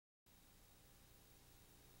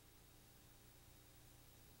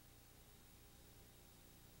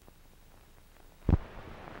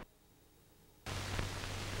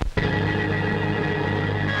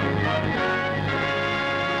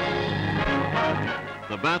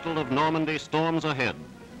The Battle of Normandy storms ahead.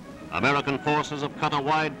 American forces have cut a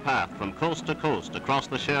wide path from coast to coast across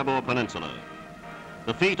the Cherbourg Peninsula.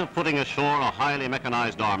 The feat of putting ashore a highly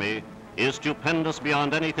mechanized army is stupendous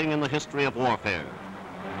beyond anything in the history of warfare.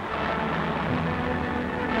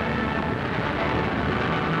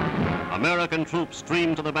 American troops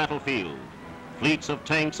stream to the battlefield. Fleets of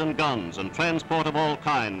tanks and guns and transport of all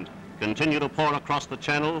kind continue to pour across the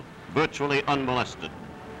channel, virtually unmolested.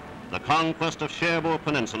 The conquest of Cherbourg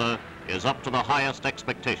Peninsula is up to the highest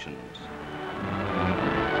expectations.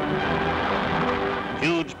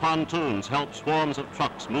 Huge pontoons help swarms of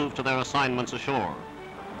trucks move to their assignments ashore.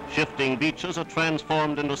 Shifting beaches are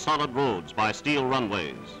transformed into solid roads by steel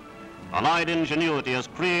runways. Allied ingenuity has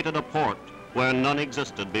created a port where none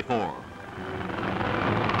existed before.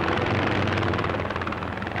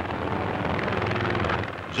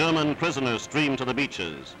 German prisoners stream to the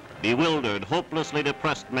beaches, bewildered, hopelessly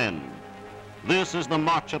depressed men. This is the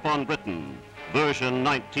March upon Britain, version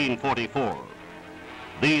 1944.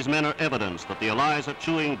 These men are evidence that the Allies are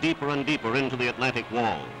chewing deeper and deeper into the Atlantic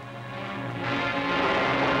wall.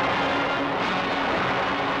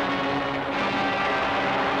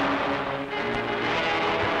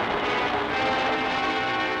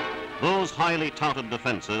 Those highly touted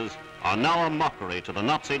defenses are now a mockery to the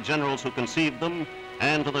Nazi generals who conceived them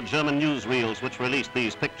and to the German newsreels which released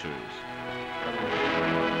these pictures.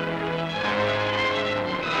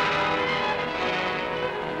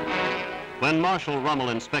 When Marshal Rommel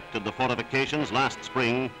inspected the fortifications last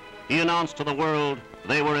spring, he announced to the world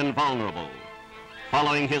they were invulnerable.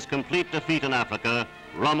 Following his complete defeat in Africa,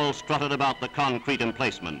 Rommel strutted about the concrete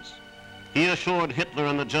emplacements. He assured Hitler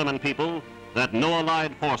and the German people that no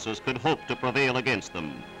Allied forces could hope to prevail against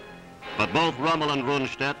them. But both Rommel and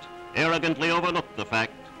Runstedt arrogantly overlooked the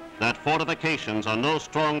fact that fortifications are no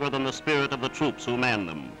stronger than the spirit of the troops who man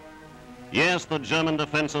them. Yes, the German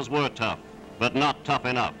defenses were tough, but not tough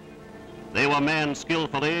enough. They were manned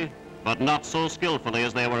skillfully, but not so skillfully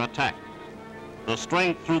as they were attacked. The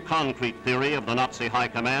strength through concrete theory of the Nazi High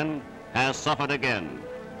Command has suffered again.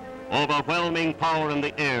 Overwhelming power in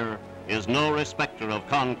the air is no respecter of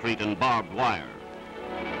concrete and barbed wire.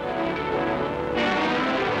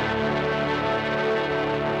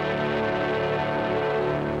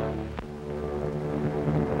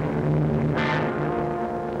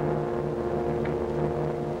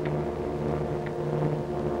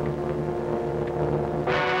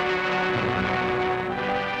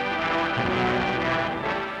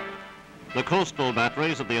 The coastal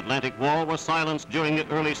batteries of the Atlantic Wall were silenced during the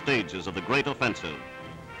early stages of the Great Offensive.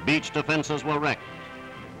 Beach defenses were wrecked.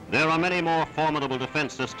 There are many more formidable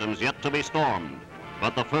defense systems yet to be stormed,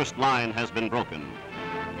 but the first line has been broken.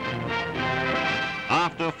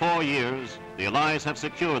 After 4 years, the Allies have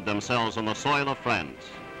secured themselves on the soil of France.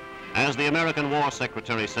 As the American War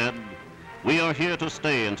Secretary said, "We are here to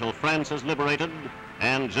stay until France is liberated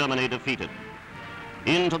and Germany defeated."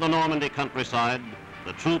 Into the Normandy countryside,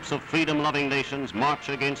 the troops of freedom-loving nations march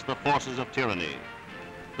against the forces of tyranny.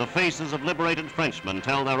 The faces of liberated Frenchmen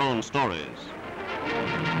tell their own stories.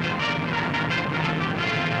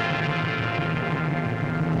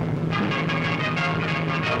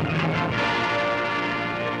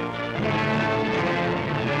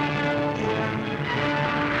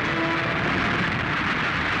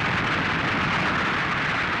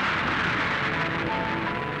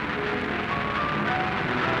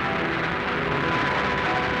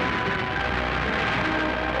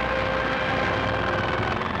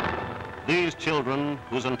 These children,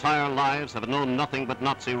 whose entire lives have known nothing but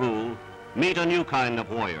Nazi rule, meet a new kind of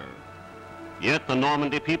warrior. Yet the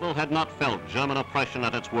Normandy people had not felt German oppression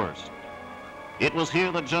at its worst. It was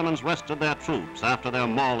here the Germans rested their troops after their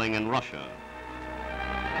mauling in Russia.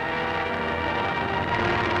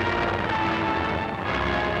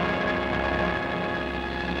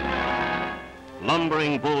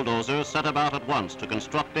 Lumbering bulldozers set about at once to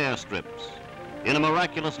construct airstrips. In a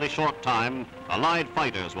miraculously short time, Allied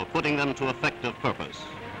fighters were putting them to effective purpose.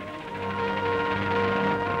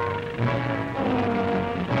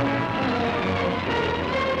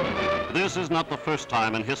 This is not the first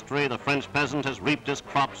time in history the French peasant has reaped his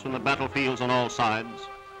crops from the battlefields on all sides.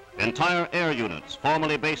 Entire air units,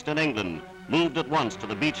 formerly based in England, moved at once to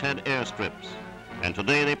the beachhead airstrips, and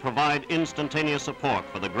today they provide instantaneous support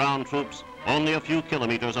for the ground troops only a few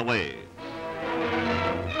kilometers away.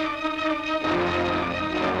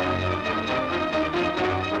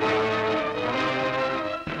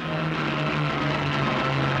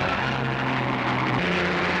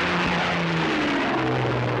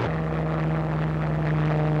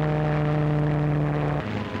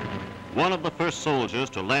 One of the first soldiers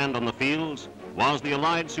to land on the fields was the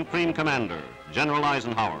Allied Supreme Commander, General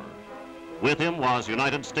Eisenhower. With him was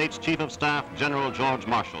United States Chief of Staff General George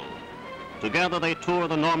Marshall. Together they tour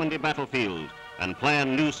the Normandy battlefield and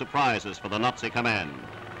plan new surprises for the Nazi command.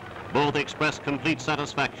 Both expressed complete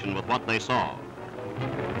satisfaction with what they saw.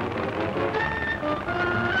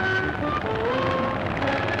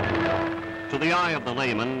 To the eye of the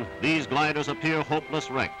layman, these gliders appear hopeless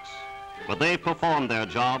wrecks, but they've performed their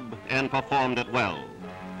job and performed it well.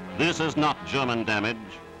 This is not German damage.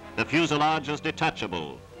 The fuselage is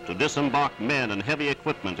detachable to disembark men and heavy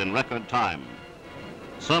equipment in record time.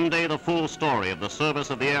 Someday the full story of the service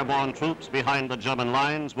of the airborne troops behind the German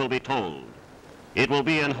lines will be told. It will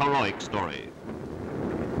be an heroic story.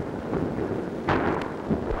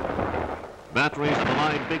 Batteries of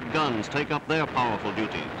Allied big guns take up their powerful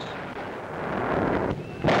duties.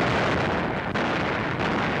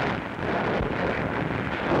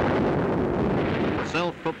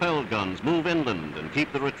 Self-propelled guns move inland and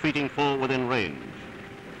keep the retreating foe within range.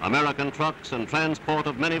 American trucks and transport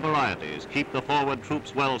of many varieties keep the forward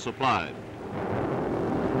troops well supplied.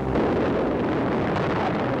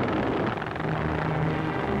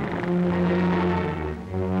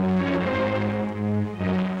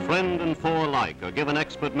 Friend and foe alike are given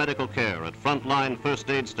expert medical care at frontline first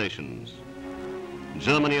aid stations.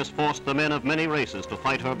 Germany has forced the men of many races to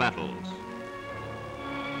fight her battles.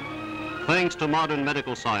 Thanks to modern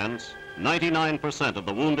medical science, 99% of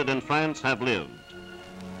the wounded in France have lived.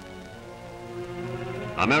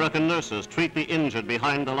 American nurses treat the injured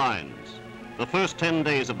behind the lines. The first 10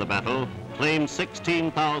 days of the battle claimed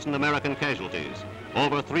 16,000 American casualties,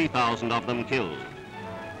 over 3,000 of them killed.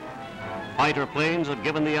 Fighter planes have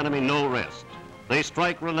given the enemy no rest. They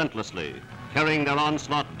strike relentlessly, carrying their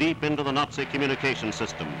onslaught deep into the Nazi communication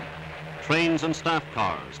system. Trains and staff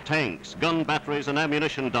cars, tanks, gun batteries, and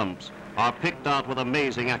ammunition dumps are picked out with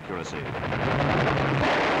amazing accuracy.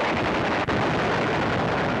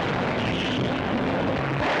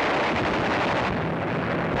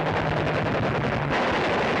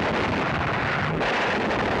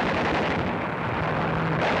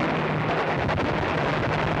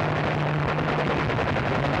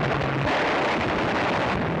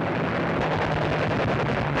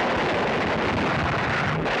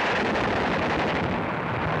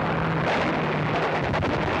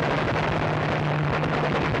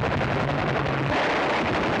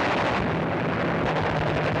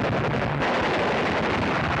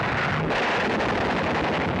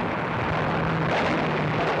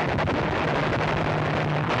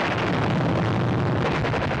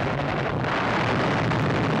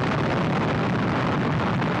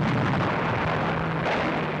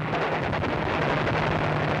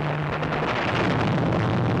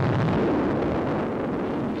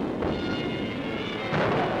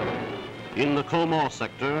 In the Como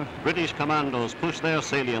sector, British commandos pushed their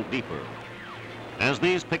salient deeper. As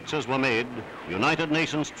these pictures were made, United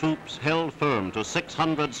Nations troops held firm to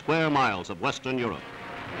 600 square miles of Western Europe.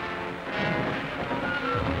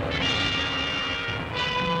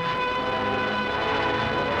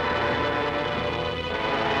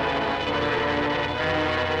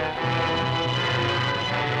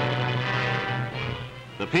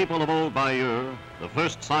 The people of Old Bayeux, the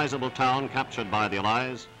first sizable town captured by the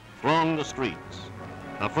Allies, throng the streets.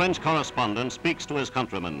 A French correspondent speaks to his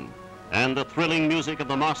countrymen, and the thrilling music of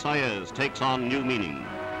the Marseillaise takes on new meaning.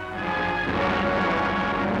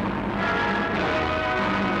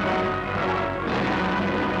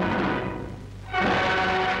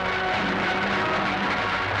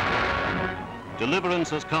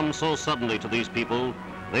 Deliverance has come so suddenly to these people,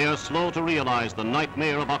 they are slow to realize the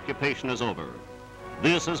nightmare of occupation is over.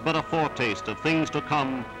 This is but a foretaste of things to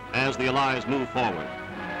come as the Allies move forward.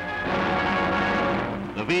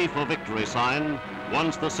 The V for victory sign,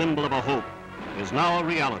 once the symbol of a hope, is now a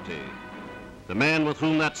reality. The man with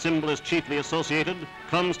whom that symbol is chiefly associated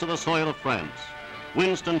comes to the soil of France.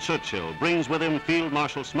 Winston Churchill brings with him Field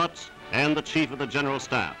Marshal Smuts and the Chief of the General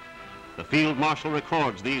Staff. The Field Marshal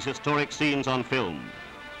records these historic scenes on film.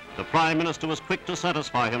 The Prime Minister was quick to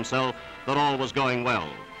satisfy himself that all was going well.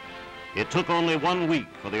 It took only 1 week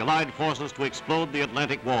for the Allied forces to explode the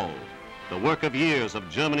Atlantic Wall, the work of years of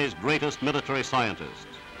Germany's greatest military scientists.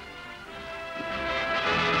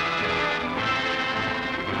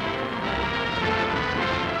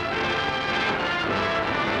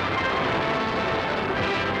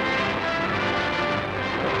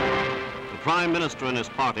 The Prime Minister and his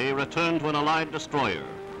party returned to an Allied destroyer,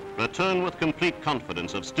 returned with complete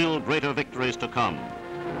confidence of still greater victories to come.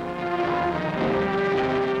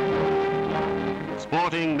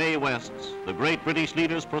 Sporting May Wests, the great British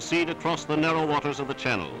leaders proceed across the narrow waters of the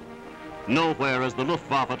Channel. Nowhere is the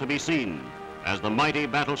Luftwaffe to be seen. as the mighty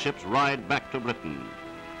battleships ride back to Britain.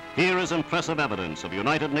 Here is impressive evidence of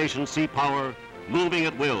United Nations sea power moving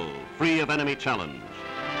at will, free of enemy challenge.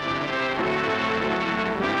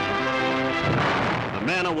 The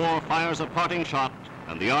man of war fires a parting shot,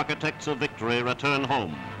 and the architects of victory return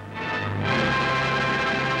home.